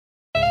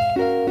So,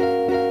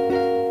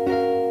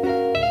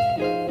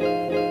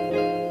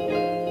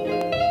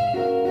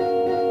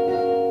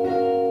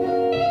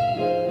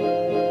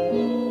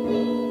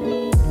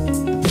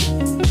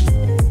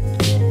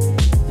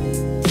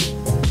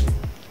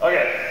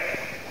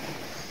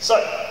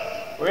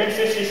 we're in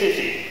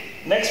 50-50.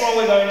 Next one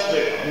we're going to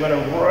do, I'm going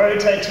to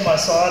rotate to my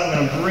side, I'm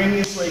going to bring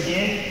this leg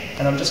in,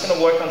 and I'm just going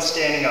to work on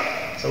standing up.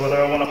 So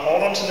whether I want to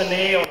hold onto the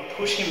knee or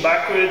push him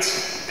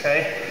backwards,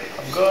 okay,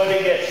 I'm going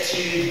to get to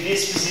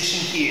this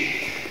position here.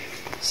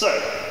 So,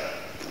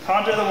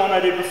 can't do the one I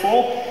did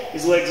before,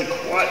 his legs are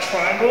quite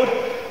triangled.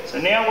 So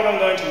now what I'm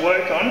going to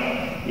work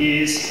on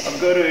is, I've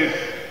got to,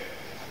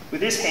 with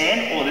this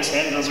hand, or this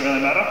hand, it doesn't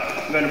really matter,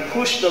 I'm going to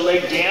push the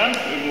leg down,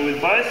 even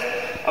with both.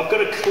 I've got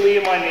to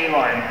clear my knee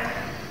line.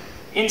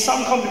 In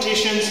some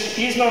competitions,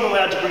 he's not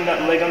allowed to bring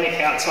that leg on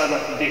the outside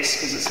like this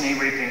because it's knee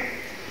reaping.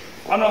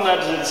 I'm not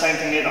allowed to do the same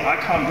thing either. I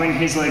can't bring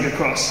his leg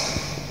across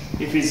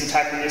if he's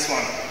attacking this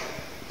one.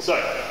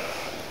 So,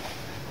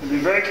 be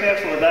very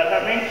careful with that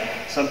happening.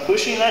 So I'm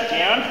pushing that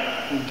down,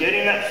 I'm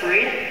getting that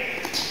free.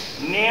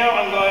 Now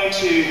I'm going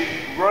to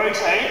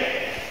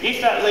rotate.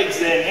 If that leg's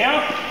there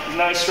now,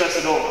 no stress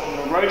at all. I'm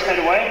going to rotate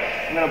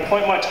away. I'm going to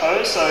point my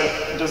toes so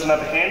it doesn't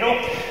have a handle.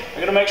 I'm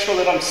going to make sure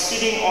that I'm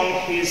sitting on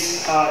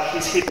his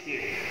hip here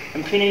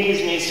and pinning his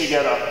knees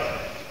together.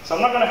 So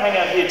I'm not going to hang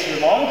out here too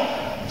long.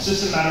 It's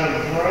just a matter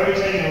of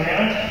rotating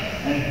around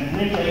and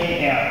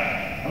limping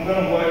out. I'm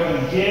going to work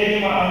on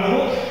getting my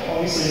underhook,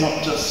 obviously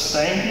not just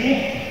staying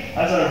here,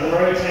 as I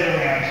rotate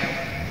around.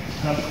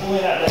 And I'm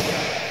pulling that leg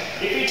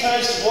out. If he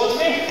turns towards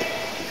me,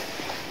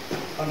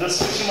 I'm just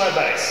switching my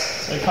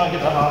base, so he can't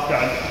get the half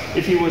guard.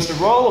 If he was to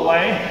roll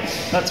away,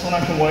 that's when I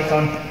can work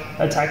on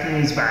attacking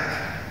his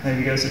back.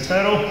 Maybe he goes to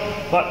turtle,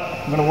 but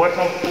I'm going to work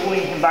on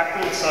pulling him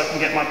backwards so I can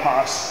get my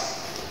pass.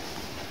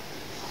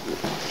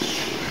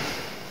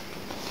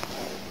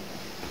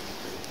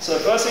 So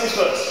first things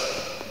first,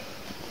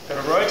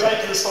 got to rotate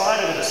to the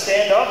side and to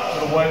stand up.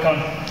 Got to work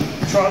on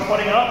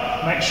tripoding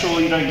up. Make sure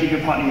you don't give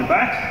your partner your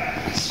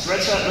back.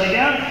 Stretch that leg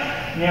out.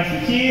 Now from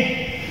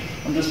here,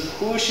 I'm just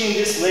pushing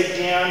this leg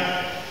down,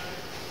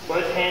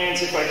 both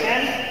hands if I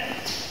can.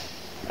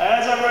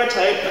 As I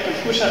rotate, I can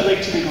push that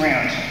leg to the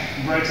ground.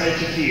 Rotate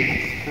to here,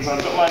 because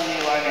I've got my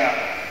knee line out.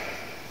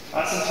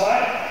 Nice and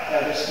tight. Now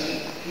just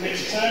commit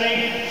to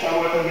turning. Try to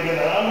work on getting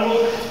that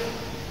underhook.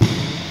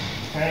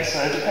 Okay, so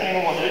depending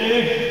on what they do,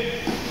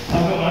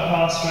 I've got my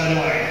pass straight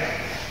away.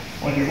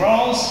 When he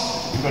rolls,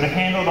 I've got a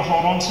handle to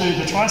hold onto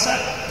the tricep.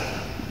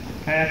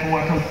 Okay, I can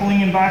work on pulling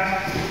him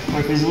back, or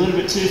if he's a little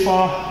bit too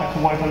far, I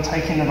can work on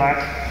taking the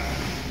back,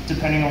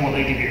 depending on what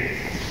they give you.